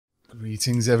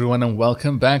Greetings everyone and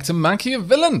welcome back to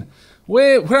MachiaVillain.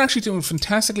 We're actually doing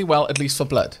fantastically well, at least for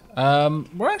blood.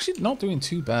 We're actually not doing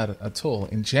too bad at all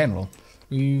in general.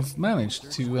 We've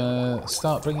managed to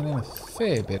start bringing in a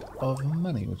fair bit of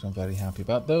money, which I'm very happy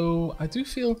about. Though I do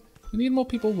feel we need more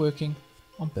people working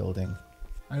on building.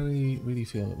 I really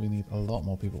feel that we need a lot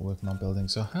more people working on building.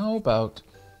 So how about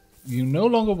you no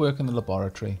longer work in the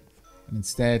laboratory and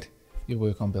instead you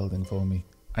work on building for me?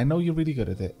 I know you're really good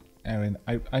at it, Erin.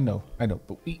 I know,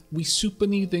 but we super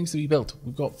need things to be built.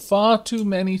 We've got far too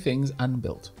many things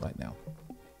unbuilt right now.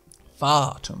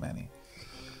 Far too many.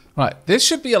 Right, this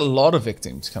should be a lot of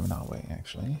victims coming our way,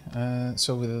 actually.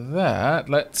 So with that,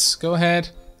 let's go ahead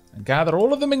and gather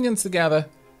all of the minions together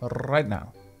right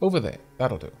now. Over there,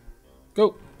 that'll do.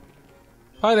 Go.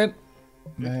 Hide in.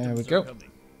 There we go.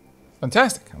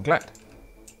 Fantastic, I'm glad.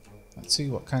 Let's see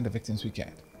what kind of victims we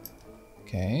get.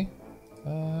 Okay.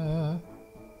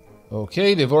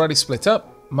 Okay, they've already split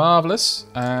up. Marvelous.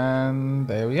 And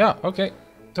there we are. Okay,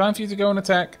 time for you to go and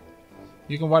attack.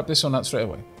 You can wipe this one out straight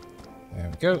away. There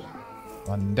we go.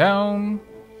 One down.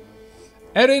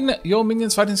 Erin, your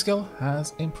minion's fighting skill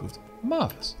has improved.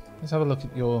 Marvelous. Let's have a look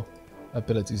at your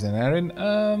abilities then, Erin.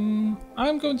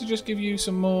 I'm going to just give you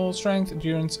some more strength,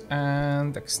 endurance,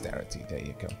 and dexterity. There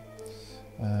you go.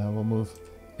 We'll move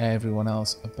everyone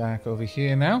else back over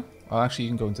here now. Well, actually,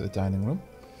 you can go into the dining room.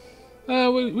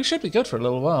 We should be good for a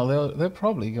little while. They're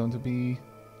probably going to be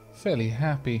fairly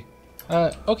happy.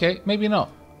 Okay, maybe not.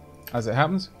 As it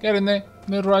happens, get in there,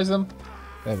 murderize them.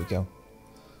 There we go.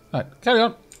 Alright, carry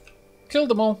on. Kill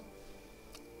them all.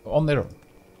 On their own.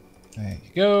 There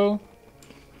you go.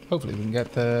 Hopefully we can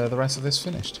get the rest of this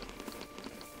finished.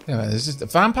 Anyway, there's just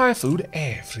vampire food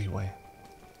everywhere.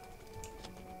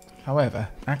 However,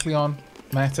 Acleon,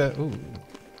 Meta, ooh.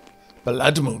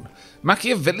 Blood Moon.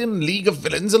 MachiaVillain League of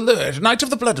Villains alert. Night of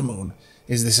the Blood Moon.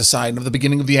 Is this a sign of the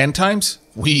beginning of the end times?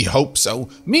 We hope so.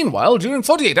 Meanwhile, during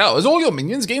 48 hours, all your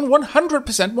minions gain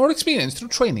 100% more experience through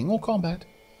training or combat.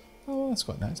 Oh, that's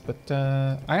quite nice, but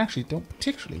I actually don't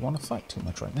particularly want to fight too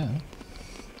much right now.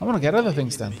 I want to get other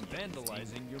things done.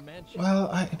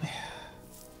 Well,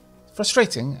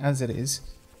 frustrating as it is,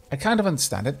 I kind of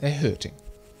understand it. They're hurting.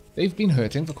 They've been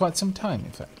hurting for quite some time,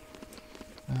 in fact.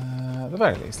 At the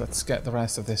very least, let's get the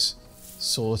rest of this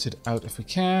sorted out if we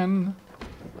can.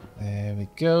 There we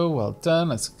go, well done.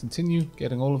 Let's continue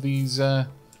getting all of these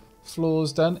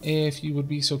floors done, if you would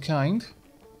be so kind.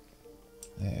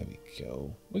 There we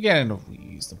go. We're getting a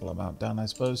reasonable amount done, I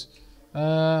suppose.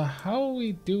 How are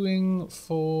we doing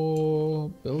for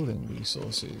building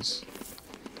resources?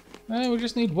 We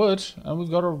just need wood, and we've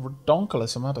got a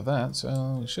redonkulous amount of that,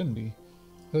 so we shouldn't be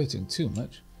hurting too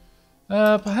much.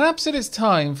 Perhaps it is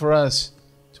time for us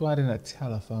to add in a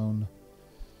telephone.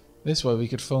 This way we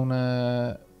could phone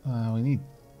we need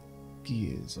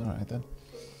gears. Alright then.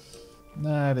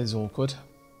 That is awkward.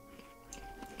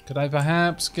 Could I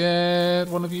perhaps get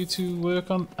one of you to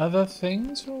work on other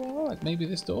things for a while? Like maybe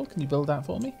this door? Can you build that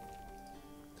for me?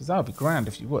 Because that would be grand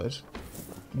if you would.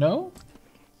 No?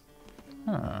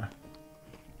 Huh.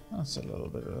 That's a little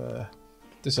bit of a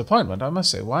disappointment, I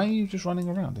must say. Why are you just running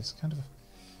around? It's kind of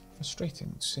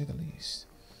frustrating, to say the least.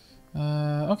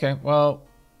 Okay, well,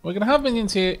 we're going to have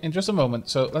minions here in just a moment,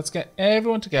 so let's get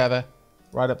everyone together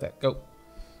right up there. Go.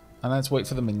 And let's wait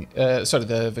for the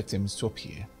the victims to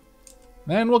appear.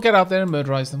 Then we'll get out there and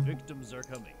murderize them. Victims are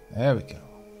coming. There we go.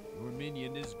 Your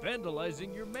minion is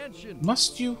vandalizing your mansion.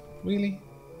 Must you? Really?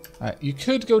 You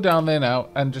could go down there now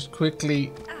and just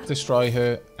quickly destroy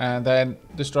her and then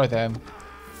destroy them.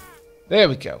 There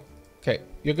we go. Okay,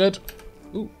 you're good.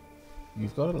 Ooh.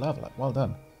 You've got a level up. Well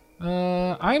done.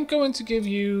 I'm going to give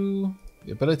you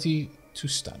the ability to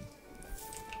stun.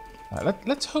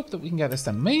 Let's hope that we can get this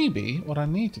done. Maybe what I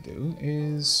need to do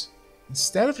is,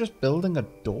 instead of just building a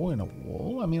door in a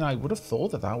wall, I mean, I would have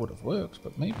thought that would have worked,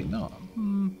 but maybe not.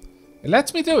 It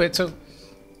lets me do it, so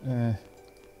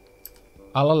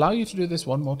I'll allow you to do this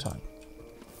one more time.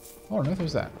 Oh, on earth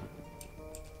was that?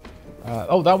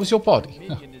 Oh, that was your body.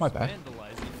 Oh, my bad.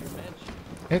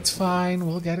 It's fine,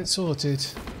 we'll get it sorted.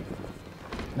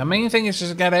 The main thing is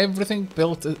just get everything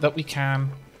built that we can,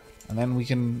 and then we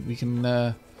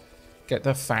can get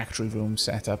the factory room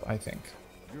set up, I think.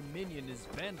 Your minion is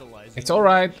vandalizing. It's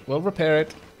alright, we'll repair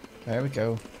it. There we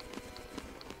go.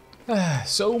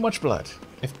 So much blood.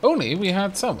 If only we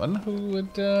had someone who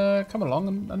would come along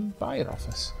and buy it off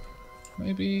us.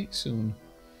 Maybe soon.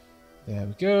 There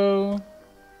we go.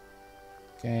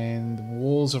 And the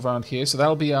walls around here, so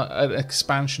that'll be an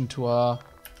expansion to our...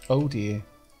 Oh dear.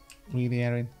 Really,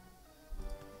 Erin?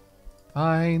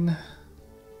 Fine.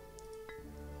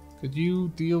 Could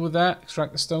you deal with that?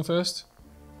 Extract the stone first.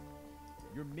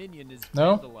 Your minion is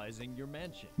No? vandalizing your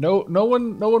mansion. No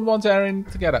one wants Erin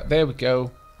to get up. There we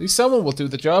go. At least someone will do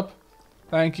the job.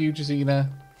 Thank you, Josina.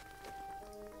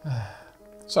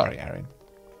 Sorry, Erin.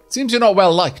 Seems you're not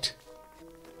well liked.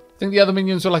 I think the other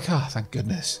minions were like, ah, oh, thank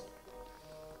goodness.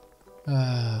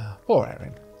 Poor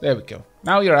Erin. There we go.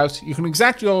 Now you're out. You can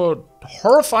exact your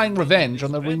horrifying revenge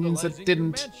on the minions that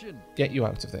didn't get you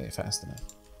out of there fast enough.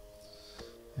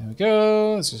 There we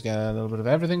go. Let's just get a little bit of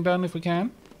everything done if we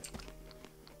can.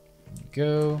 There we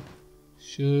go.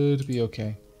 Should be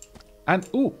okay. And,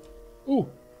 ooh,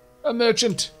 a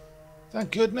merchant.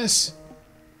 Thank goodness.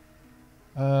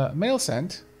 Mail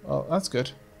sent. Well, that's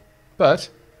good. But,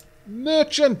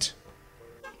 merchant.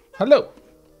 Hello.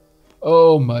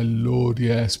 Oh, my lord,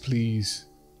 yes, please.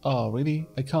 Oh, really?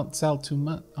 I can't sell too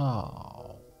much.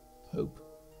 Oh, hope.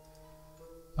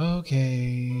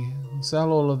 Okay, we'll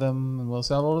sell all of them, and we'll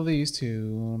sell all of these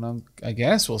too. And I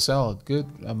guess we'll sell a good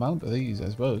amount of these, I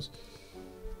suppose.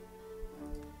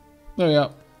 There we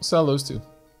go. Sell those two.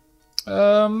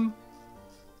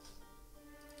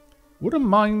 Wouldn't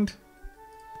mind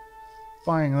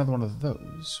buying another one of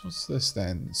those. What's this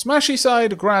then? Smashy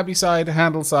side, grabby side,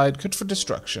 handle side, good for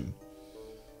destruction.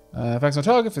 Affects on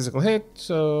target, physical hit,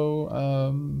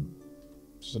 so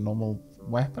just a normal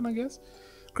weapon, I guess.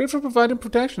 Great for providing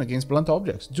protection against blunt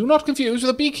objects. Do not confuse with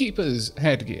a beekeeper's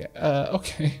headgear.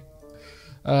 Okay.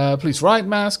 Police riot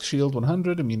mask, shield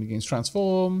 100, immune against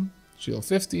transform. Shield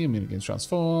 50, immune against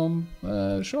transform.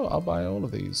 Sure, I'll buy all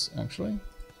of these, actually.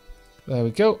 There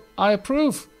we go. I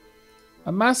approve.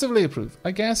 I massively approve.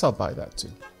 I guess I'll buy that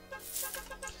too.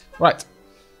 Right.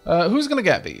 Who's going to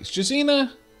get these?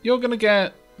 Josina, you're going to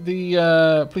get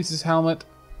the police's helmet.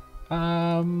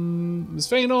 Ms.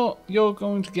 Feanor, you're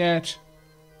going to get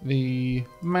the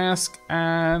mask.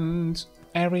 And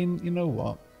Erin, you know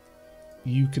what?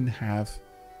 You can have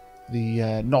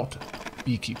the not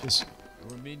beekeepers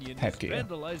headgear.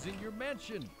 Vandalizing your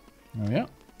mansion. Oh yeah.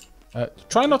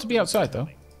 Try not to be outside though.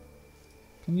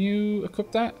 Can you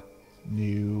equip that?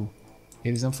 No.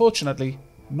 It is unfortunately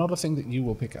not a thing that you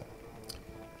will pick up.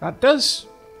 That does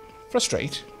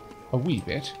frustrate a wee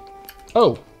bit.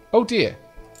 Oh dear.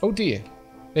 Oh dear.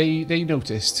 They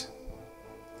noticed.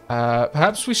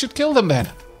 Perhaps we should kill them then.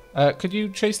 Could you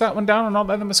chase that one down and not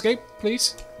let them escape,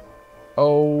 please?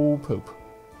 Oh, poop.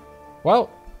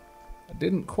 Well, it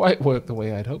didn't quite work the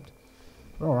way I'd hoped.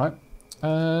 Alright.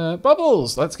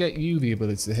 Bubbles! Let's get you the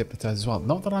ability to hypnotize as well.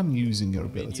 Not that I'm using your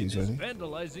abilities, really.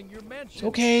 It's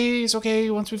okay, it's okay.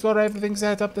 Once we've got everything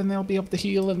set up, then they'll be able to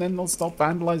heal, and then they'll stop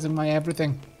vandalizing my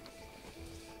everything.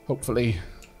 Hopefully.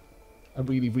 I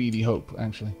really, really hope,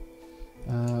 actually.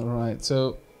 Right,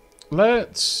 so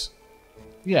let's...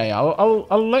 Yeah,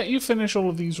 I'll let you finish all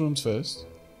of these rooms first,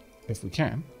 if we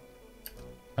can.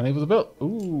 Unable to build.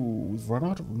 Ooh, we've run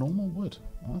out of normal wood.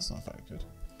 Oh, that's not very good.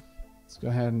 Let's go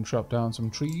ahead and chop down some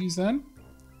trees then.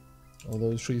 All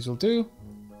those trees will do.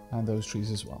 And those trees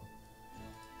as well.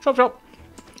 Chop, chop.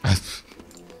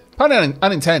 Pun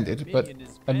unintended, but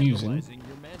amusing.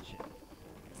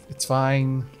 It's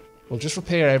fine. We'll just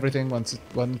repair everything once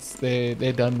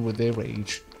they're done with their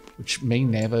rage. Which may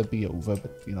never be over,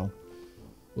 but, you know,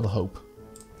 we'll hope.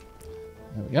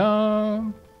 There we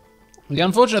are. The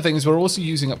unfortunate thing is we're also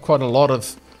using up quite a lot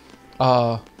of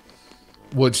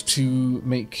wood to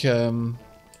make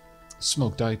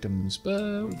smoked items,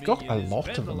 but we've got a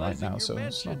lot of them right now, so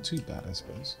it's not too bad, I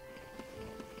suppose.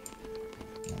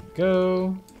 There we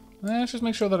go. Let's just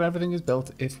make sure that everything is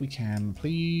built if we can,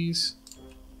 please.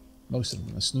 Most of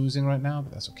them are snoozing right now,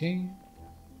 but that's okay.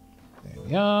 There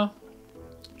we are.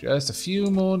 Just a few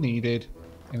more needed.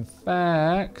 In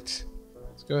fact,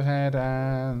 let's go ahead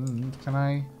and... Can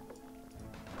I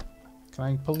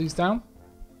pull these down?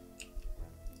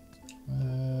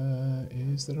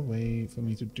 Is there a way for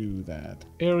me to do that?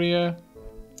 Area?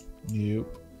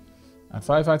 Nope. Add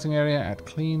firefighting area, add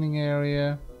cleaning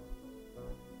area.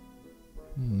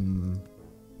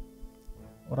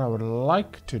 What I would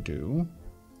like to do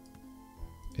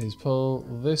is pull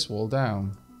this wall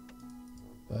down.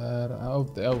 But, oh,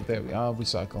 there we are.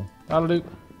 Recycle. That'll do.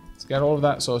 Let's get all of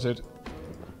that sorted.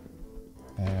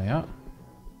 There we are.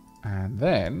 And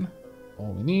then,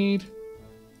 all we need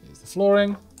is the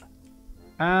flooring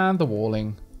and the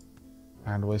walling.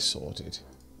 And we're sorted.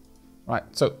 Right,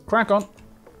 so crack on.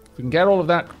 If we can get all of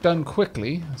that done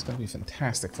quickly, that's going to be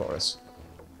fantastic for us.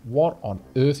 What on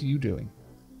earth are you doing?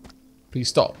 Please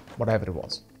stop, whatever it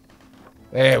was.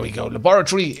 There we go.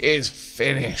 Laboratory is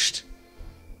finished.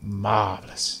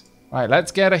 Marvelous. Right,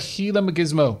 let's get a healer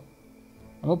Magismo.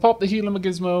 And we'll pop the healer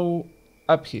Magismo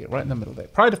up here, right in the middle there.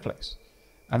 Pride of place.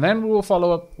 And then we will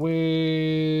follow up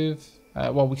with...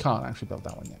 well, we can't actually build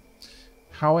that one yet.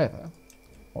 However,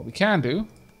 what we can do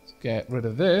is get rid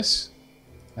of this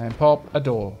and pop a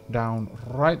door down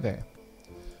right there.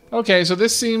 Okay, so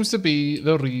this seems to be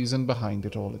the reason behind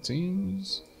it all, it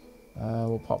seems.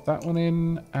 We'll pop that one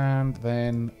in, and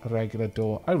then a regular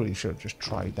door. I really should have just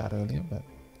tried that earlier, but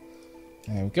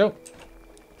there we go.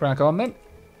 Crack on then.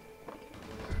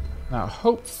 Now,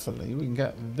 hopefully, we can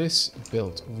get this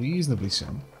built reasonably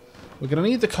soon. We're going to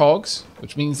need the cogs,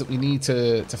 which means that we need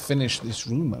to finish this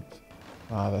room up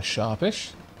rather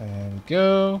sharpish. There we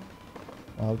go.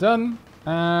 Well done.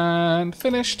 And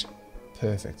finished.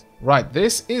 Perfect. Right,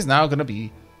 this is now going to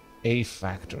be a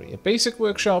factory. A basic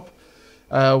workshop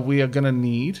we are going to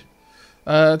need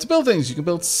to build things. You can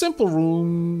build simple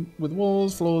room with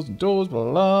walls, floors, and doors, blah,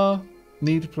 blah, blah.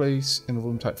 Need a place in a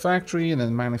room type factory, and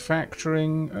then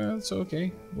manufacturing. That's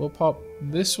okay. We'll pop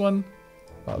this one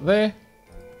about there,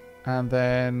 and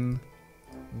then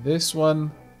this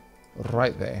one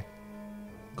right there.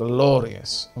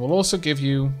 Glorious. And we'll also give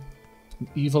you an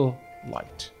evil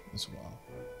light as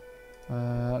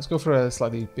well. Let's go for a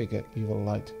slightly bigger evil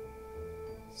light.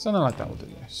 Something like that will do,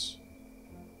 yes.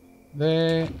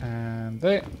 There and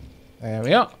there. There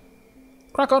we are.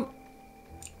 Crack on.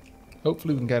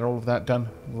 Hopefully we can get all of that done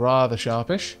rather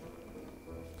sharpish,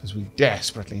 because we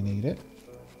desperately need it.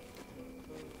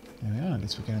 There we are. At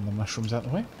least we're getting the mushrooms out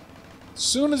of the way. As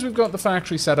soon as we've got the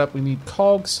factory set up, we need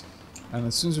cogs. And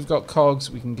as soon as we've got cogs,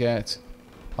 we can get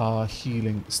our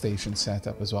healing station set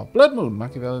up as well. Blood Moon,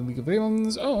 MachiaVillain, League of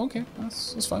Villains. Oh, okay.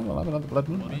 That's fine. We'll have another Blood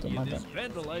Moon. I don't mind that.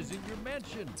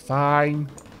 It's fine.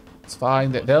 It's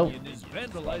fine. They'll...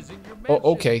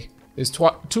 Oh, okay. There's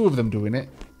two of them doing it.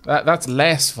 That's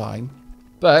less fine.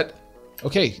 But,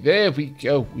 okay, there we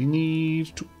go. We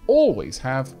need to always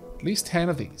have at least 10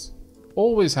 of these.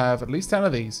 Always have at least 10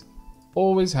 of these.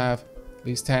 Always have at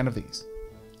least 10 of these.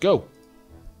 Go.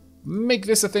 Make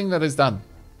this a thing that is done.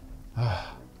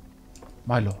 Ah,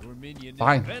 my lord.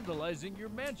 Fine.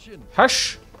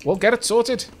 Hush. We'll get it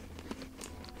sorted.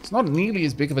 It's not nearly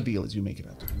as big of a deal as you make it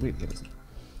out to be. Really, it isn't.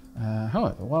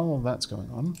 However, while all that's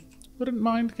going on, wouldn't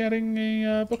mind getting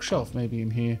a bookshelf maybe in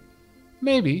here.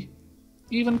 Maybe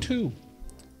even two.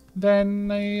 Then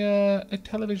a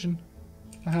television,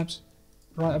 perhaps,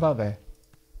 right about there.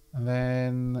 And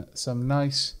then some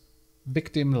nice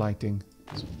victim lighting.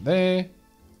 There's one there,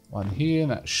 one here,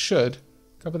 and that should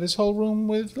cover this whole room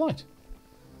with light.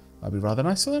 That'd be rather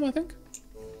nice for them, I think.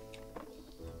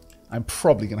 I'm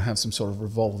probably going to have some sort of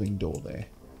revolving door there.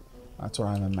 That's what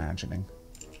I'm imagining.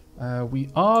 We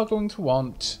are going to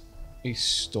want a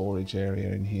storage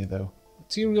area in here, though.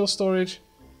 Material storage?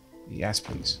 Yes,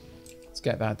 please. Let's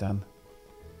get that done.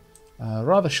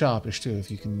 Rather sharpish, too, if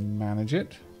you can manage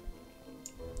it.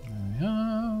 There we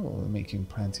are. We're making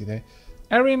plenty there.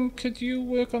 Erin, could you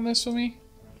work on this for me?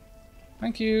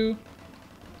 Thank you.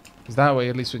 Because that way,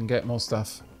 at least we can get more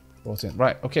stuff brought in.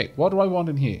 Right, okay. What do I want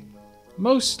in here?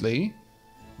 Mostly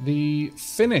the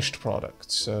finished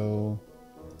product. So...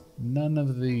 none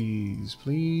of these,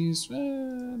 please.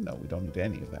 No, we don't need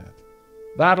any of that.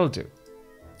 That'll do.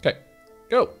 Okay,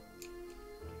 go.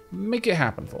 Make it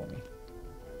happen for me.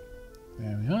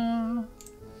 There we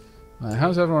are.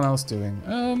 How's everyone else doing?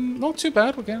 Not too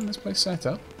bad. We're getting this place set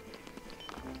up.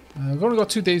 We've only got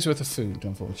 2 days worth of food,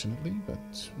 unfortunately, but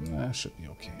that should be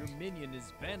okay. Your minion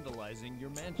is vandalizing your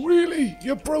mansion. Really?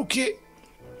 You broke it?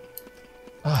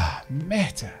 Ah,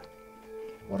 Meta.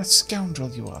 What a scoundrel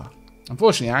you are.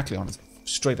 Unfortunately, Acleon has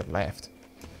straight up left.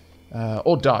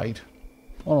 Or died.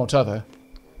 One or t'other.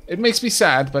 It makes me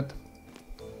sad, but...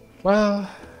 well,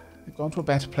 they've gone to a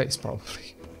better place,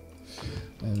 probably.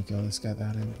 There we go, let's get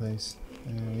that in place.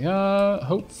 There we are.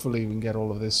 Hopefully we can get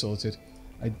all of this sorted.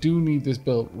 I do need this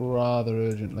built rather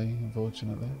urgently,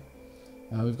 unfortunately.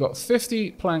 We've got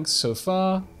 50 planks so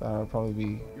far. That'll probably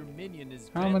be...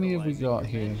 how many have we got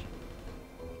here?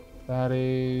 That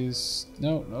is...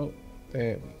 no.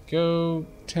 There we go.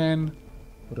 10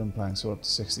 wooden planks, so up to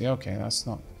 60. Okay, that's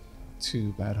not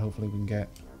too bad. Hopefully we can get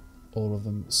all of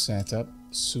them set up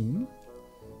soon.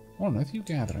 What on earth are you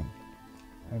gathering?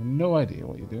 I have no idea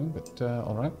what you're doing, but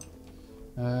alright.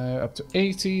 Up to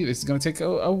 80. This is going to take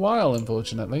a while,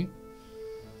 unfortunately.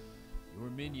 Your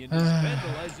minion is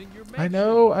vandalizing your mansion. I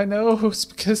know. It's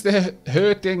because they're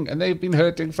hurting, and they've been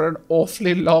hurting for an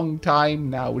awfully long time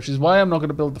now, which is why I'm not going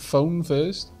to build the phone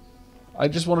first. I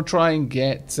just want to try and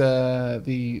get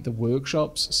the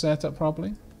workshops set up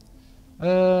properly.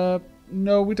 No,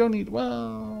 we don't need...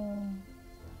 well...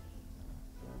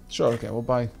 sure, okay, we'll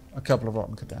buy a couple of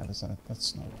rotten cadavers.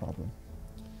 That's not a problem.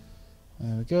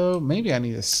 There we go. Maybe I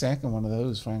need a second one of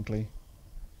those, frankly.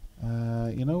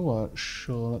 You know what?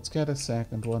 Sure, let's get a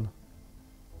second one.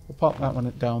 We'll pop that one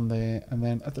down there, and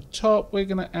then at the top we're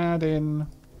gonna add in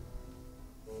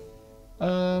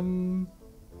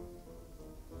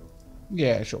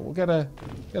yeah, sure, we'll get a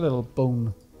little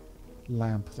bone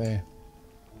lamp there.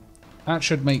 That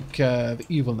should make the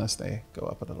evilness there go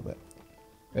up a little bit.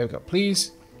 There we go.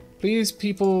 Please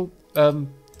people,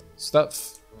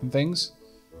 stuff and things.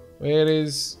 Where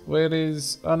is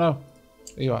oh no,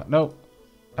 there you are. No,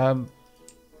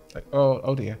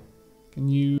 oh dear. Can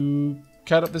you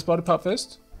cut up this body part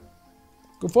first?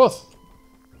 Go forth.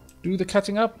 Do the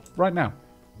cutting up right now.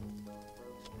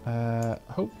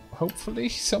 Hopefully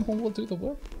someone will do the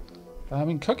work. I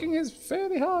mean, cooking is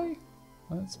fairly high.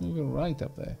 Let's move it right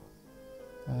up there.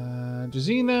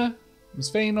 Jazina,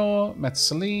 Miss Feanor,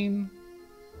 Metzeline.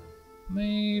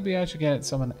 Maybe I should get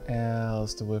someone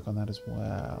else to work on that as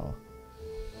well.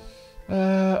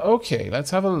 Okay,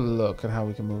 let's have a look at how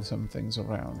we can move some things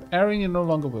around. Erin, you're no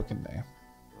longer working there.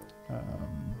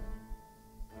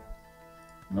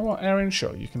 You know what, Erin?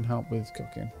 Sure, you can help with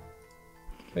cooking.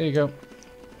 There you go.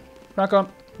 Crack on.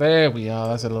 There we are.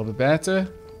 That's a little bit better.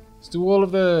 Let's do all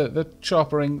of the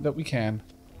choppering that we can.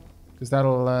 Because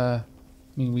that'll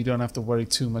mean we don't have to worry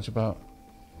too much about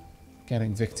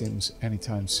getting victims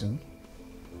anytime soon.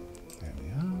 There we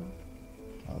are.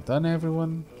 Well done,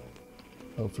 everyone.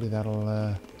 Hopefully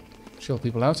that'll chill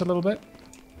people out a little bit.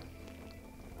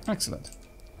 Excellent.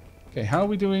 Okay, how are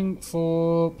we doing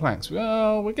for planks?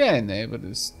 Well, we're getting there, but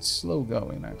it's slow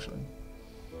going, actually.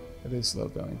 It is slow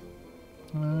going.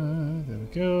 There we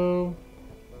go.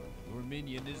 Your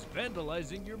minion is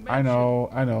vandalizing your mansion.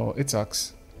 I know, it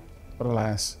sucks. But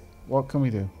alas, what can we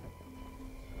do?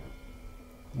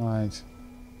 Right.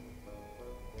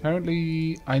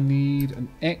 Currently, I need an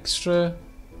extra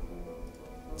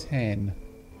 10.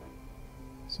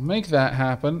 So make that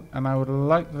happen, and I would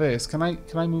like this. Can I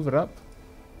move it up?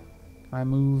 Can I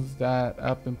move that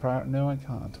up in prior? No, I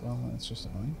can't. Well, that's just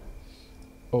annoying.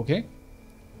 Okay.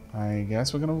 I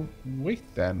guess we're gonna wait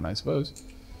then, I suppose.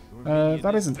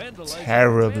 That isn't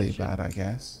terribly bad, I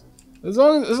guess. As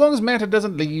long as Meta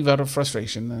doesn't leave out of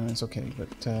frustration, then it's okay.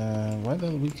 But whether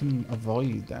we can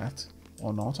avoid that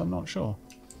or not, I'm not sure.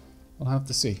 We'll have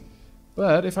to see.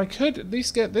 But if I could at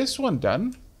least get this one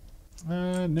done.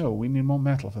 No, we need more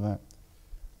metal for that.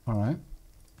 Alright.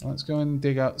 Let's go and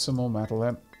dig out some more metal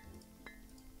then.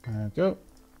 There we go.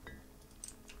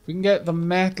 If we can get the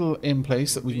metal in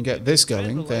place that we can get this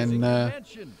going, then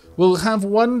we'll have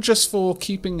one just for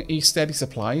keeping a steady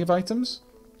supply of items.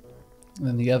 And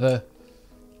then the other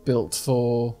built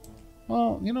for...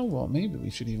 Well, you know what? Maybe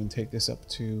we should even take this up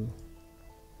to...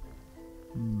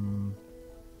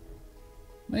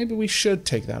 Maybe we should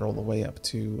take that all the way up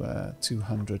to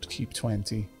 200, keep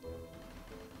 20.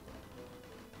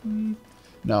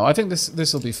 No, I think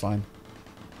this will be fine.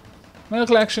 No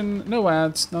collection, no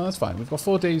ads. No, that's fine. We've got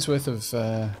 4 days worth of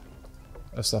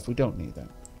stuff. We don't need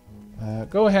that.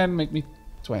 Go ahead and make me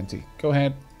 20. Go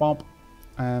ahead, bump.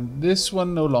 And this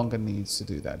one no longer needs to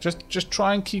do that. Just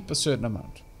try and keep a certain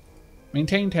amount.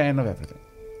 Maintain 10 of everything.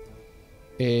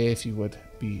 If you would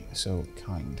be so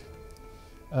kind.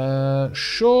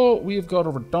 Sure, we've got a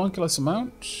ridiculous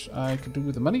amount I could do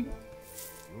with the money.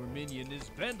 Your minion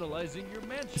is vandalizing your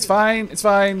mansion. It's fine, it's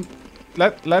fine.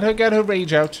 Let her get her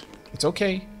rage out. It's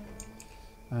okay.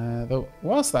 Though,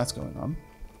 whilst that's going on,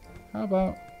 how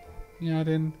about we add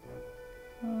in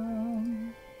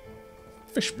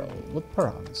fishbowl with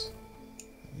piranhas?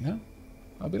 Yeah,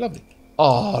 that'll be lovely.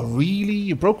 Oh, really?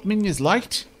 You broke Minion's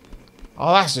light?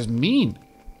 Oh, that's just mean.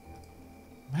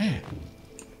 Man.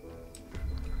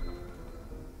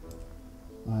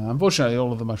 Unfortunately,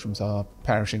 all of the mushrooms are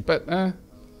perishing, but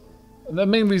the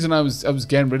main reason I was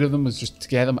getting rid of them was just to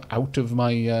get them out of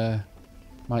my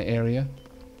my area,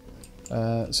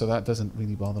 so that doesn't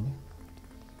really bother me.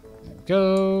 There we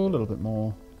go, a little bit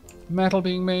more metal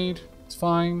being made. It's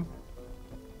fine.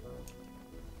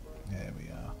 There we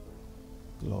are.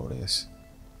 Glorious.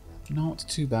 Not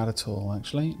too bad at all,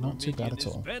 actually. Not too bad at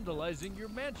all.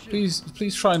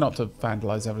 Please try not to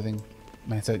vandalize everything.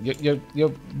 Meta,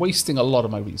 you're wasting a lot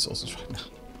of my resources right now.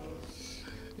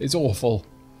 It's awful.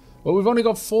 Well, we've only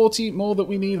got 40 more that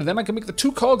we need, and then I can make the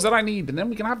 2 cogs that I need, and then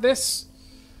we can have this.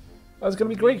 That's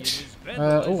going to be great.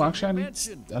 Oh, actually, I need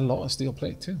a lot of steel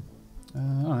plate too.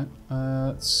 Alright,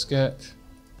 let's get...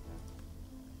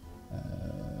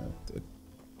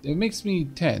 it makes me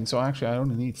 10, so actually I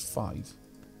only need 5.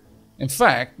 In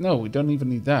fact, no, we don't even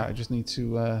need that. I just need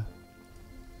to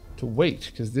wait,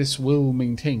 because this will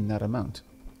maintain that amount.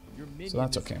 So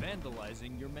that's okay.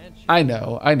 I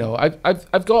know.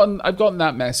 I've gotten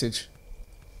that message.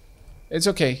 It's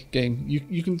okay, game.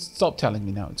 You can stop telling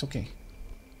me now. It's okay.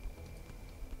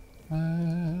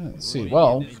 Let's see.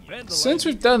 Well, since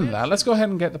we've done that, let's go ahead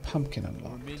and get the pumpkin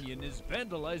unlocked.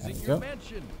 There we go.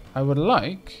 I would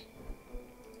like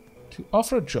to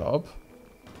offer a job.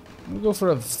 I'm going to go for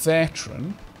a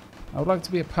veteran. I would like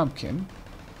to be a pumpkin.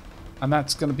 And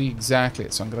that's going to be exactly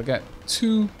it. So I'm going to get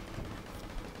two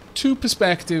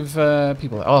perspective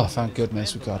people. Oh, thank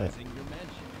goodness we got it.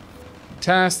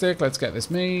 Fantastic. Let's get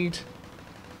this made.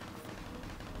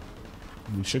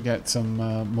 We should get some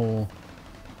more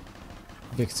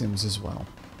victims as well.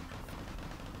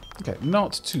 Okay,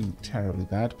 not too terribly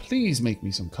bad. Please make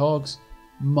me some cogs.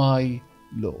 My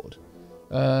lord.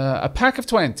 A pack of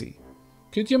 20.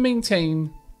 Could you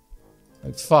maintain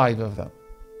like 5 of them?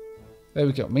 There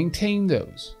we go. Maintain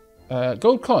those.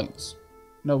 Gold coins.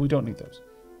 No, we don't need those.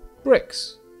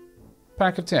 Bricks.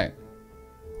 Pack of 10.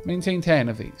 Maintain 10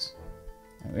 of these.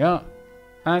 There we are.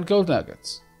 And gold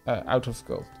nuggets. Out of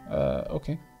gold.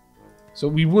 Okay. So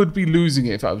we would be losing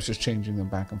it if I was just changing them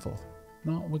back and forth.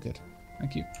 No, we're good.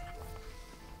 Thank you.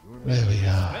 There we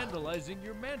are. Vandalizing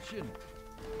your mansion.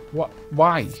 What?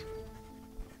 Why?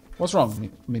 What's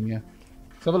wrong, Minya?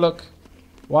 Let's have a look.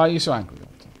 Why are you so angry all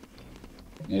the time?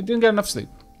 You didn't get enough sleep.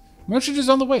 Merchant is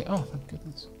on the way. Oh, thank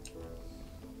goodness.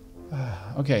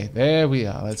 Okay, there we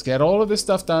are. Let's get all of this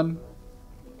stuff done.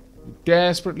 We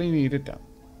desperately need it done.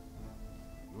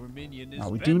 Now,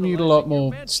 we do need a lot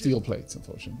more steel plates,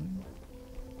 unfortunately.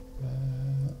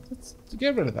 Let's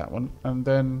get rid of that one. And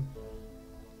then...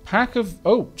 Pack of...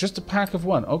 Oh, just a pack of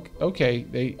 1. Okay,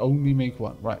 they only make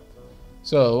 1. Right.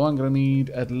 So, I'm going to need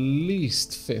at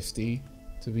least 50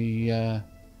 to be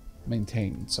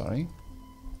maintained. Sorry.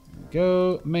 There we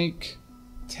go. Make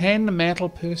 10 metal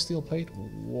per steel plate.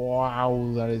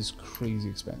 Wow, that is crazy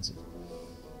expensive.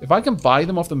 If I can buy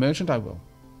them off the merchant, I will.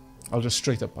 I'll just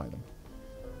straight up buy them.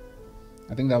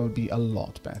 I think that would be a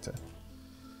lot better.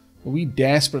 But we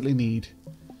desperately need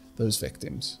those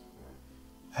victims.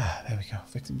 There we go.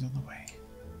 Victims on the way.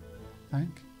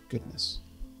 Thank goodness.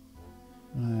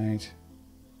 Right.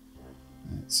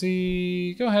 Let's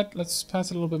see. Go ahead. Let's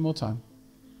pass it a little bit more time.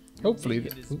 Hopefully.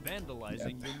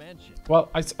 Well,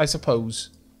 I suppose.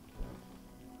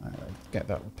 Get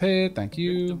that repaired. Thank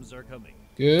you.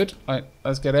 Good. Right.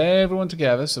 Let's get everyone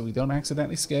together so we don't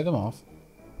accidentally scare them off.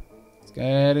 Let's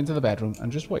get into the bedroom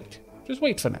and just wait. Just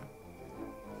wait for now.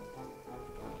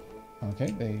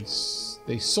 Okay.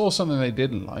 They saw something they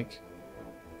didn't like.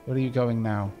 Where are you going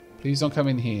now? Please don't come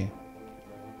in here.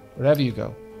 Wherever you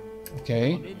go.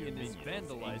 Okay.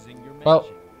 Well,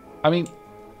 I mean,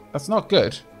 that's not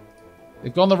good.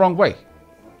 They've gone the wrong way.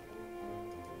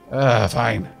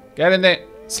 Fine. Get in there.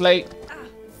 Slay.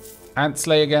 And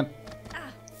slay again.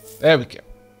 There we go.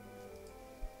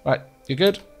 Right, you're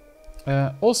good.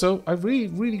 Also, I really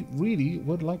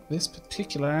would like this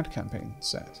particular ad campaign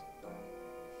set.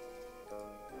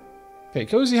 Okay,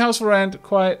 cozy house for rent,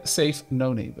 quiet, safe,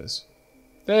 no neighbors.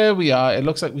 There we are. It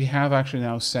looks like we have actually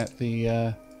now set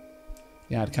the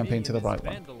ad campaign to the right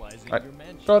one.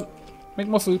 Right, go on. Make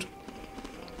more food.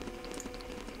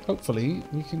 Hopefully,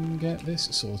 we can get this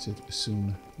sorted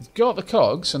soon. We've got the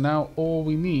cogs, so now all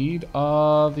we need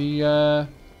are the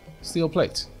steel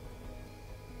plates.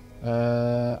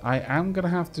 I am going to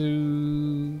have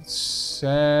to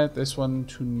set this one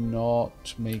to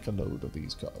not make a load of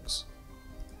these cogs.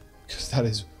 Because that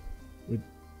is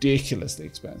ridiculously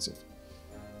expensive.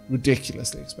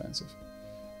 Ridiculously expensive.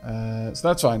 So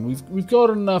that's fine. We've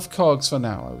got enough cogs for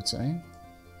now, I would say.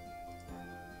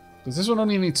 Because this one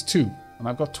only needs 2. And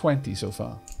I've got 20 so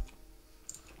far.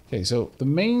 Okay, so the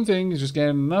main thing is just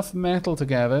getting enough metal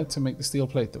together to make the steel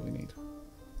plate that we need.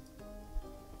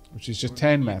 Which is just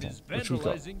 10 metal, which we've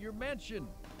got.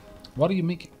 What are you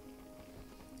making?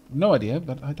 No idea,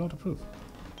 but I don't approve.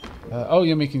 Oh,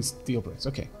 you're making steel bricks.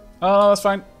 Okay. Oh, that's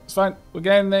fine. It's fine. We're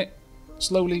getting there.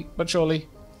 Slowly, but surely.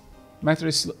 Meta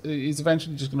is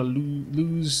eventually just going to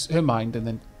lose her mind and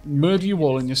then murder you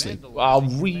all in your sleep. Oh,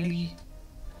 really?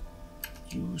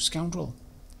 You scoundrel.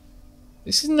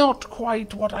 This is not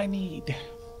quite what I need.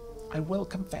 I will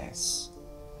confess.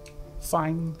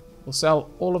 Fine. We'll sell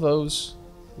all of those.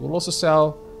 We'll also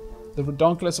sell the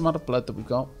redonkulous amount of blood that we've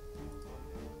got.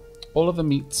 All of the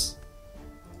meats.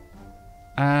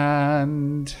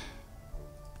 And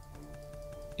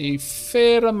a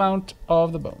fair amount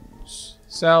of the bones.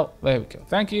 Sell. There we go.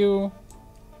 Thank you.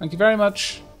 Thank you very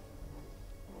much.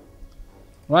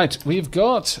 Right. We've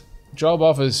got job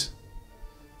offers.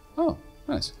 Oh,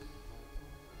 nice.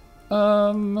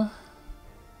 Alan.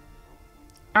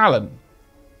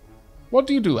 What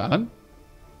do you do, Alan?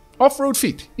 Off-road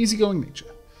feat, easygoing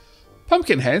nature.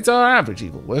 Pumpkinheads are average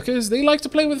evil workers. They like to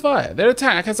play with fire. Their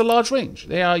attack has a large range.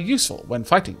 They are useful when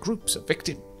fighting groups of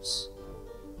victims.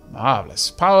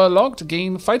 Marvelous. Power log to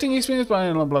gain fighting experience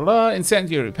by blah blah blah.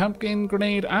 Incendiary pumpkin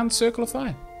grenade and circle of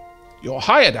fire. You're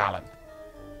hired, Alan.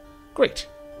 Great.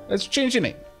 Let's change your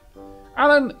name.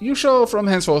 Alan, you shall from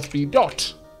henceforth be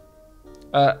Dot.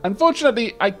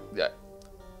 Unfortunately,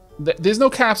 there's no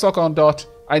caps lock on Dot.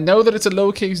 I know that it's a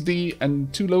lowercase d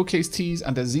and 2 lowercase t's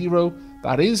and a 0.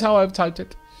 That is how I've typed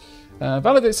it.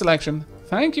 Validate selection.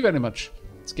 Thank you very much.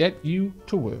 Let's get you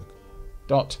to work.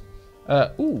 Dot.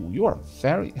 Ooh, you're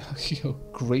you're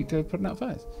great at putting out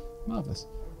fires. Marvelous.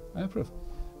 I approve.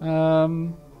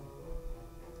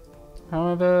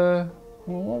 However,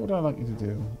 well, what would I like you to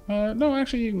do? No,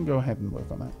 actually, you can go ahead and work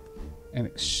on that. In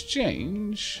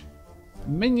exchange,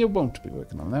 Minya won't be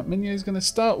working on that. Minya is going to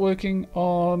start working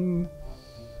on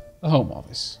the home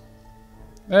office.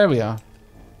 There we are.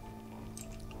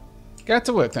 Get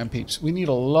to work then, peeps. We need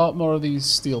a lot more of these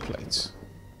steel plates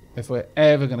if we're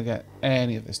ever going to get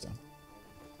any of this done.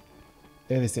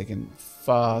 It is taking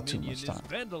far too much time.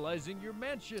 Vandalizing your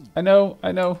mansion. I know,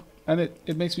 and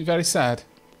it makes me very sad.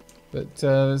 But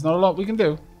there's not a lot we can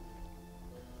do.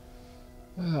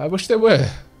 I wish there were,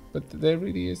 but there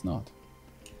really is not.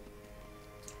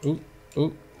 Ooh,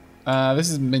 ooh. This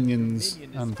is minions,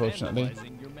 unfortunately.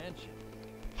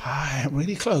 I'm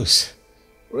really close.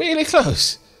 Really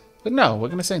close. But no, we're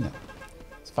going to say no.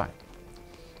 It's fine.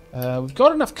 We've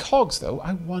got enough cogs, though.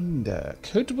 I wonder,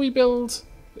 could we build...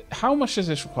 How much does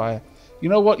this require? You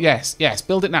know what? Yes, yes.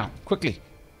 Build it now. Quickly.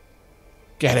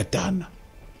 Get it done.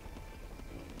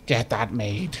 Get that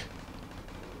made.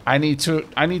 I need to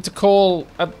call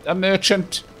a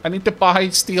merchant. I need to buy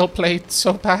steel plates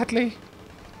so badly.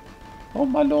 Oh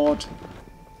my lord.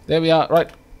 There we are. Right.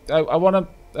 I want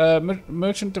a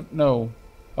merchant to... No.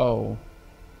 Oh.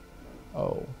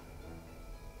 Oh.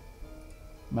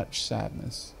 Much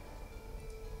sadness.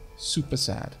 Super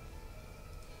sad.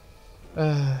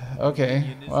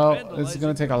 Okay. Well, this is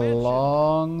going to take a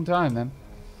long time then.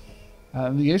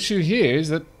 And the issue here is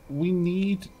that we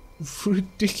need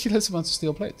ridiculous amounts of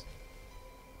steel plates.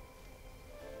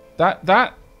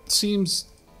 That seems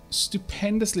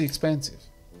stupendously expensive.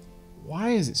 Why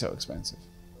is it so expensive?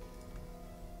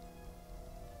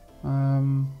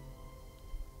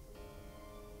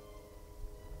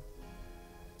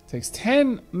 Takes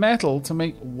 10 metal to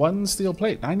make 1 steel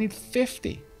plate. I need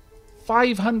 50.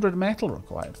 500 metal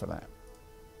required for that.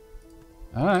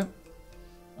 Alright.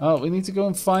 Oh, we need to go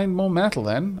and find more metal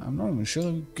then. I'm not even sure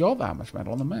that we've got that much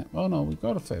metal on the map. Oh no, we've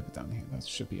got a fair bit down here. That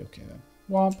should be okay then.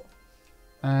 Womp.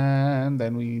 And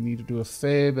then we need to do a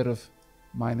fair bit of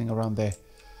mining around there.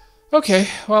 Okay,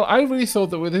 well, I really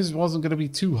thought that this wasn't going to be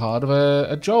too hard of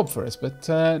a job for us, but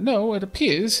no, it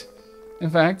appears, in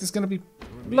fact, it's going to be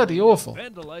bloody awful.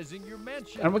 And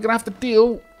we're going to have to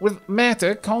deal with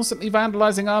Meta constantly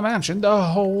vandalizing our mansion the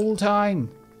whole time.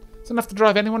 It's enough to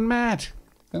drive anyone mad.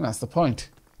 I think that's the point.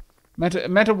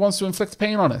 Meta wants to inflict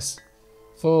pain on us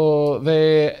for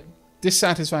their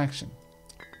dissatisfaction.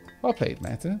 Well played,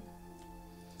 Meta.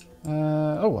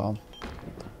 Oh well.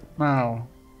 Now,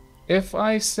 if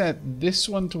I set this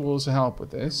one to also help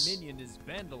with this,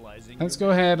 let's go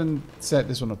ahead and set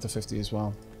this one up to 50 as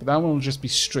well. But that one will just be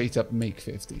straight up make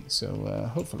 50, so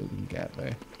hopefully we can get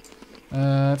there.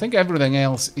 I think everything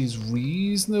else is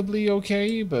reasonably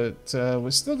okay, but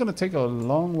we're still going to take a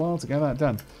long while to get that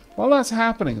done. While that's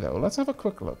happening, though, let's have a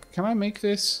quick look. Can I make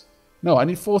this? No, I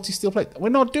need 40 steel plate. We're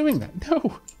not doing that.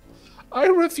 No, I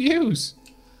refuse.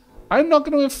 I'm not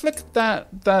going to inflict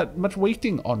that much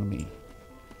waiting on me.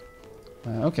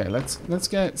 Okay, let's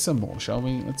get some more, shall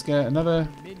we? Let's get another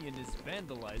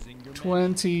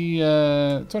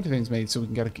 20 things made so we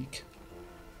can get a geek.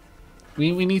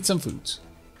 We need some foods.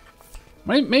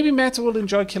 Maybe Meta will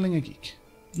enjoy killing a geek.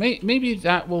 Maybe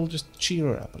that will just cheer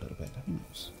her up a little bit. Who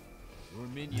knows? Your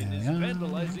minion is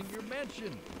vandalizing your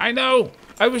mansion. I know.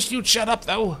 I wish you'd shut up,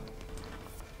 though.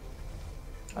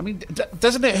 I mean,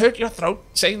 doesn't it hurt your throat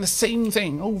saying the same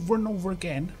thing over and over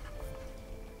again?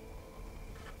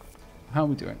 How are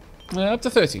we doing? Up to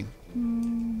 13.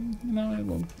 No,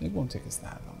 it won't take us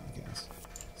that long, I guess.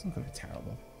 It's not going to be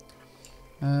terrible.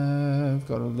 We've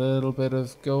got a little bit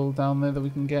of gold down there that we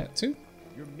can get to.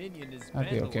 Your minion is I'd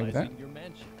be okay with that. your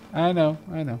mansion. I know.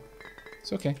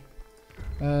 It's okay.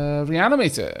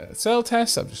 Reanimator. Cell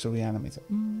test subjects to reanimator.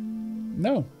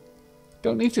 No.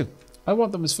 Don't need to. I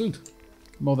want them as food.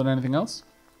 More than anything else.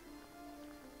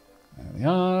 There we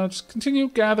are. Just continue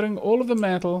gathering all of the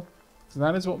metal. So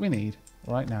that is what we need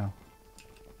right now.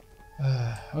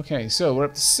 Okay, so we're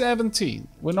up to 17.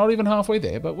 We're not even halfway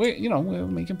there, but we're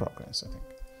making progress, I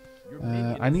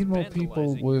think. I need more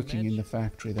people working in the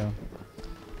factory, though.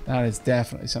 That is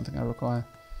definitely something I require.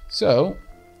 So,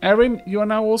 Erin, you are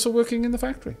now also working in the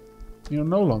factory. You're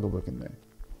no longer working there.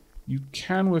 You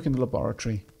can work in the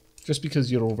laboratory just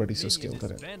because you're already so skilled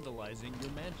at it.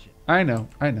 I know.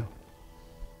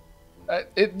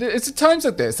 It's at times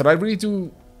like this that I really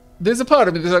do... There's a part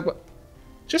of me that's like, well,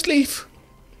 just leave.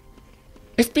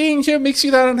 If being here makes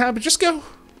you that unhappy, just go.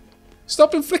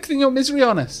 Stop inflicting your misery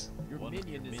on us.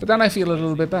 But then I feel a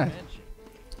little bit bad.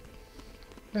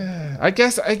 I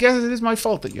guess it is my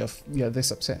fault that you're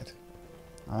this upset.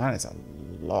 Oh, that is a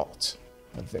lot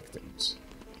of victims.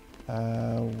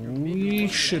 We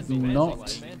should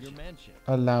not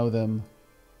allow them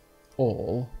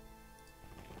all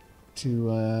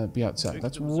to be outside.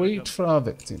 Let's wait for our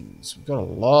victims. We've got a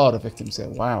lot of victims here.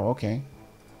 Wow, okay.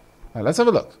 Alright, let's have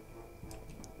a look.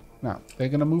 Now, they're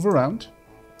going to move around.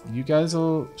 You guys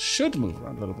should move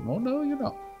around a little bit more. No, you're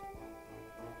not.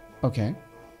 Okay.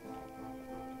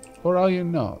 Or are you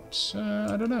not?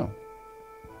 I don't know.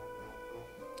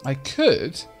 I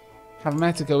could have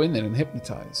Meta go in there and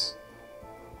hypnotize.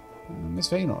 Miss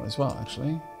Vaynor as well,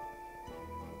 actually.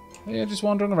 Yeah, just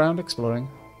wandering around, exploring.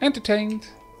 Entertained.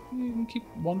 You can keep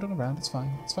wandering around, it's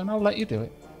fine. It's fine, I'll let you do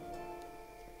it.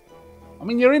 I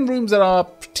mean, you're in rooms that are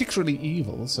particularly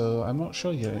evil, so I'm not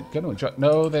sure you're going to enjoy...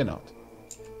 No, they're not.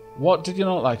 What did you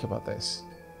not like about this?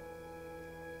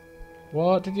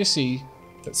 What did you see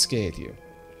that scared you?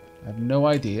 I have no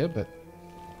idea, but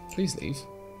please leave.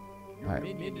 Right.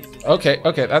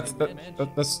 Okay,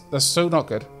 that's so not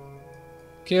good.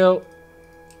 Kill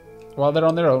while they're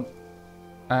on their own,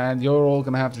 and you're all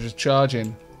gonna have to just charge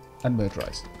in and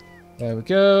murderize. There we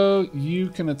go. You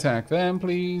can attack them,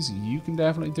 please. You can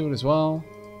definitely do it as well.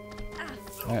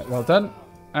 Right, well done.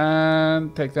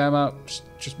 And take them out.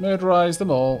 Just murderize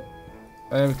them all.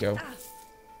 There we go.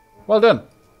 Well done.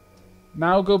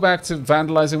 Now go back to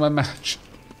vandalizing my match.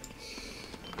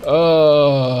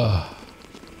 Oh.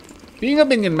 Being a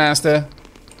minion master,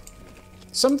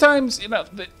 sometimes, you know,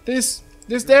 there's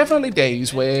definitely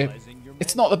days where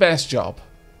it's not the best job.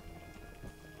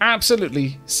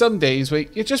 Absolutely, some days where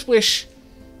you just wish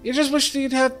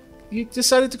you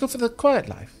decided to go for the quiet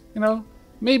life, you know?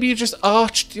 Maybe you just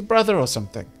arched your brother or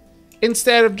something,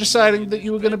 instead of deciding that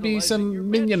you were going to be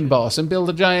some minion boss and build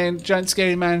a giant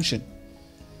scary mansion.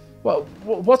 Well,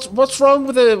 what's wrong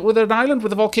with an island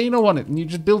with a volcano on it, and you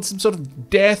just build some sort of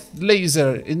death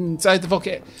laser inside the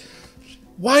volcano?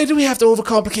 Why do we have to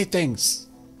overcomplicate things?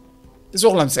 That's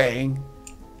all I'm saying.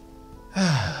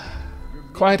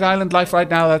 Quiet island life right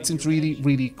now, that seems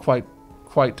really quite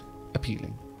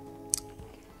appealing.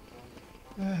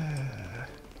 I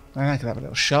could have a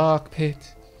little shark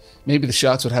pit. Maybe the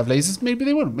sharks would have lasers, maybe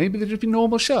they wouldn't. Maybe they'd just be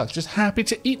normal sharks, just happy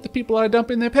to eat the people I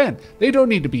dump in their pen. They don't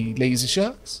need to be laser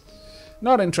sharks.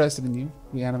 Not interested in you,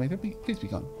 reanimator. Please be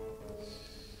gone.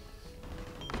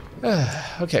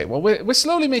 Okay, well, we're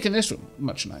slowly making this room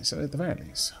much nicer, at the very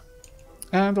least.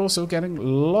 And also getting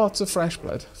lots of fresh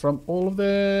blood from all of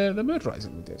the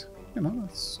murderizing we did. You know,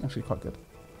 that's actually quite good.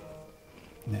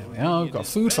 There we are. We've got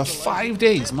food for 5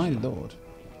 days, my lord.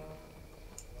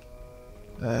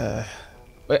 We're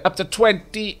up to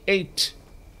 28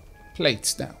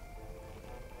 plates now.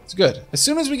 It's good. As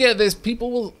soon as we get this,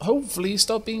 people will hopefully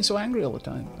stop being so angry all the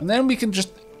time, and then we can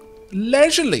just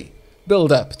leisurely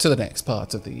build up to the next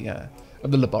part of the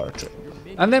laboratory,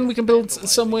 and then we can build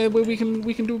somewhere where we can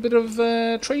do a bit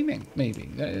of training. Maybe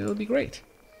it'll be great.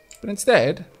 But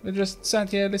instead, we're just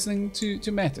sat here listening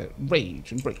to Meta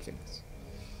rage and break things.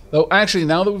 Though actually,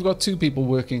 now that we've got 2 people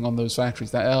working on those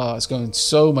factories, it's going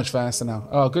so much faster now.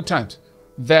 Oh, good times.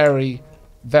 Very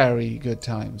good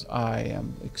times. I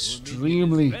am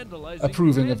extremely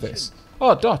approving of this.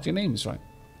 Oh, Dot, your name is right.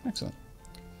 Excellent.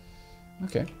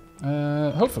 Okay.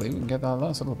 Hopefully we can get that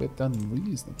last little bit done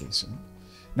reasonably soon.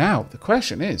 Now, the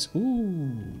question is...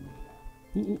 Ooh.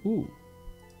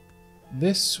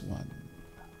 This one.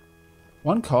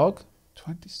 1 cog,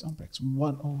 20 stone bricks.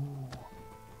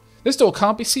 This door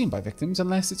can't be seen by victims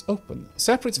unless it's open.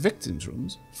 Separates victims'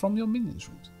 rooms from your minions'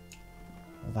 rooms.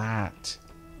 That...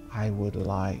 I would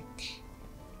really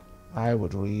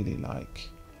like.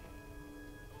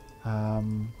 Your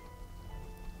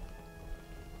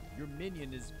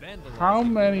minion is vandalizing. How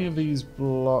many of these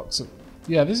blocks?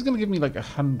 Yeah, this is going to give me like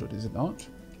 100, is it not?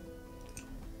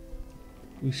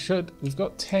 We've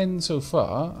got 10 so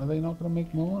far. Are they not going to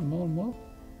make more and more and more?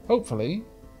 Hopefully.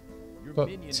 We've got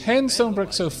 10 stone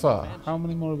bricks so far. How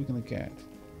many more are we going to get?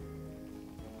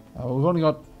 We've only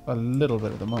got a little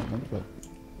bit at the moment, but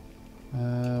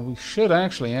we should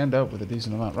actually end up with a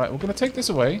decent amount. Right, we're going to take this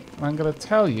away, and I'm going to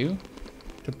tell you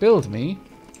to build me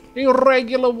a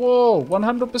regular wall.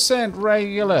 100%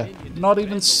 regular. Not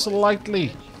even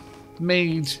slightly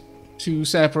made to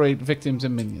separate victims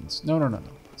and minions. No, no, no,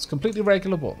 no. It's completely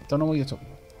regular wall. Don't know what you're talking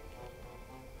about.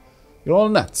 You're all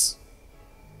nuts.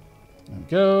 There we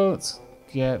go. Let's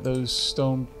get those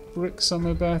stone bricks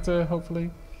somewhere better,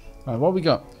 hopefully. Alright, what we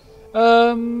got?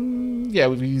 Yeah,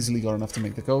 we've easily got enough to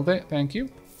make the gold there. Thank you.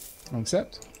 I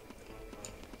accept.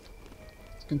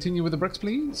 Let's continue with the bricks,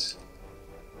 please.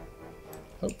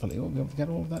 Hopefully we'll be able to get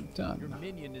all of that done. Your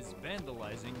minion is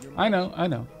vandalizing your I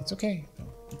know. It's okay.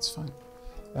 It's fine.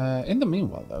 In the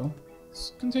meanwhile, though,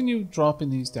 let's continue dropping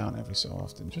these down every so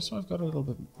often, just so I've got a little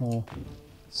bit more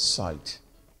sight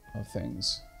of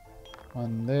things.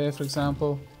 One there, for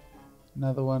example.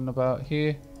 Another one about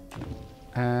here.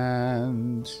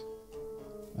 And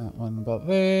that one about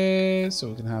there. So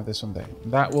we can have this one there.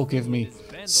 That will give me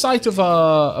sight of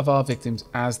our victims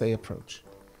as they approach.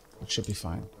 Which should be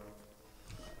fine.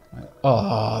 Right.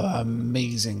 Oh,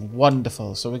 amazing.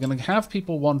 Wonderful. So we're going to have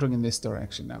people wandering in this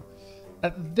direction now.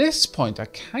 At this point, I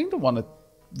kind of want to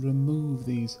remove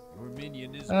these. Your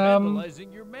minion is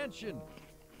vandalizing your mansion.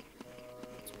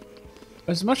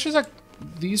 As much as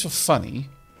these were funny,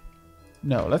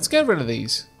 no, let's get rid of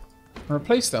these and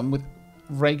replace them with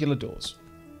regular doors.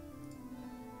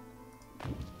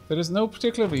 There is no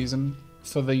particular reason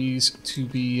for these to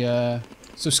be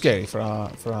so scary for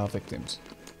our victims.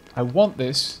 I want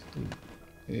this.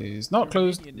 Is not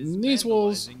closed. These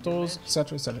walls, doors,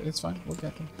 etc., etc. It's fine. We'll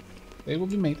get them. They will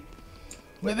be made.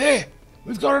 We're there.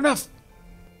 We've got enough.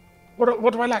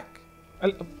 What do I lack?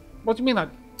 What do you mean?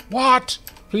 What?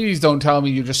 Please don't tell me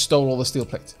you just stole all the steel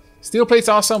plates. Steel plates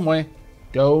are somewhere.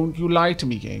 Don't you lie to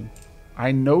me, game.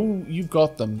 I know you've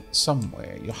got them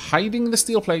somewhere. You're hiding the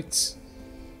steel plates.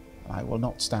 I will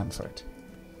not stand for it.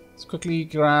 Let's quickly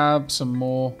grab some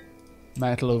more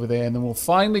metal over there, and then we'll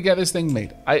finally get this thing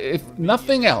made. If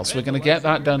nothing else, we're going to get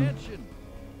that done.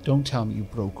 Don't tell me you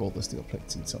broke all the steel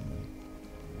plates in some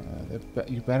way.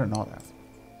 You better not have.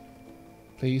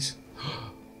 Please?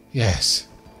 Yes.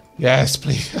 Yes,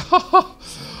 please.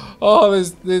 Oh,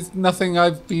 there's nothing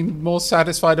I've been more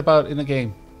satisfied about in a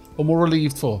game. Or more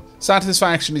relieved for.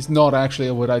 Satisfaction is not actually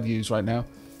a word I'd use right now.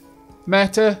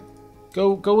 Meta,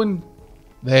 go and...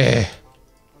 There.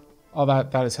 Oh,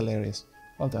 that is hilarious.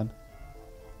 Well done.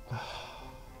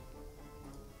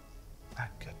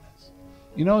 Thank goodness.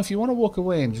 You know, if you want to walk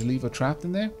away and just leave her trapped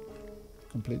in there,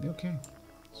 completely okay.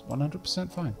 It's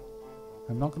 100% fine.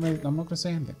 I'm not gonna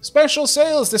say anything. Special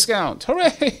sales discount!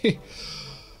 Hooray!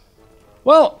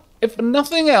 Well, if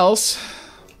nothing else,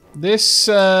 this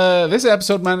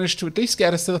episode managed to at least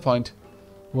get us to the point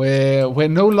where we're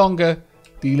no longer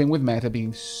dealing with Meta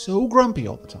being so grumpy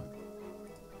all the time.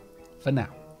 For now.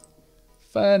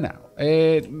 For now.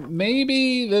 It may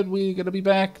be that we're going to be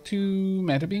back to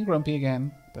Meta being grumpy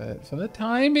again, but for the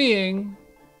time being,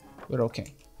 we're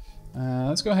okay.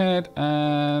 Let's go ahead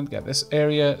and get this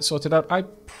area sorted out.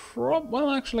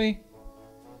 Well, actually,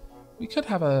 we could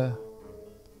have a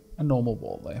normal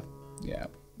wall there. Yeah,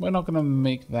 we're not going to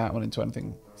make that one into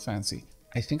anything fancy.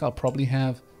 I think I'll probably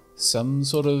have some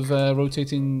sort of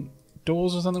rotating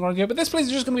doors or something around here, but this place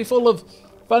is just going to be full of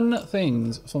fun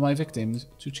things for my victims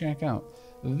to check out.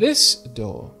 This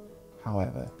door,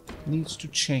 however, needs to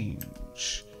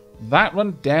change. That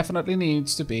one definitely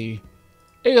needs to be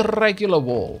a regular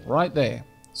wall right there,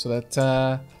 so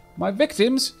that my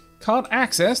victims can't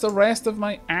access the rest of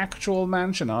my actual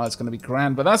mansion. Oh, it's going to be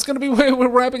grand, but that's going to be where we're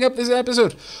wrapping up this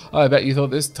episode. I bet you thought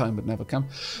this time would never come.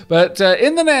 But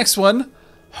in the next one,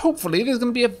 hopefully there's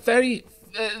going to be a very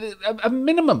a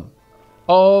minimum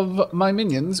of my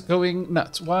minions going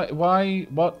nuts. Why?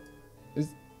 What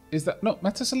is that? No,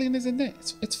 MachiaVillain is in there.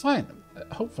 It's fine.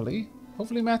 Hopefully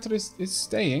Meta is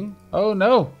staying. Oh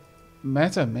no,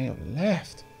 Meta may have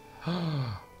left.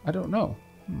 I don't know.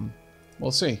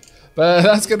 We'll see. But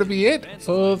that's going to be it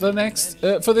for the next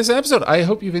for this episode. I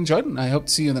hope you've enjoyed it, and I hope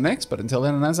to see you in the next. But until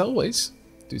then, and as always,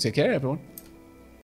 do take care, everyone.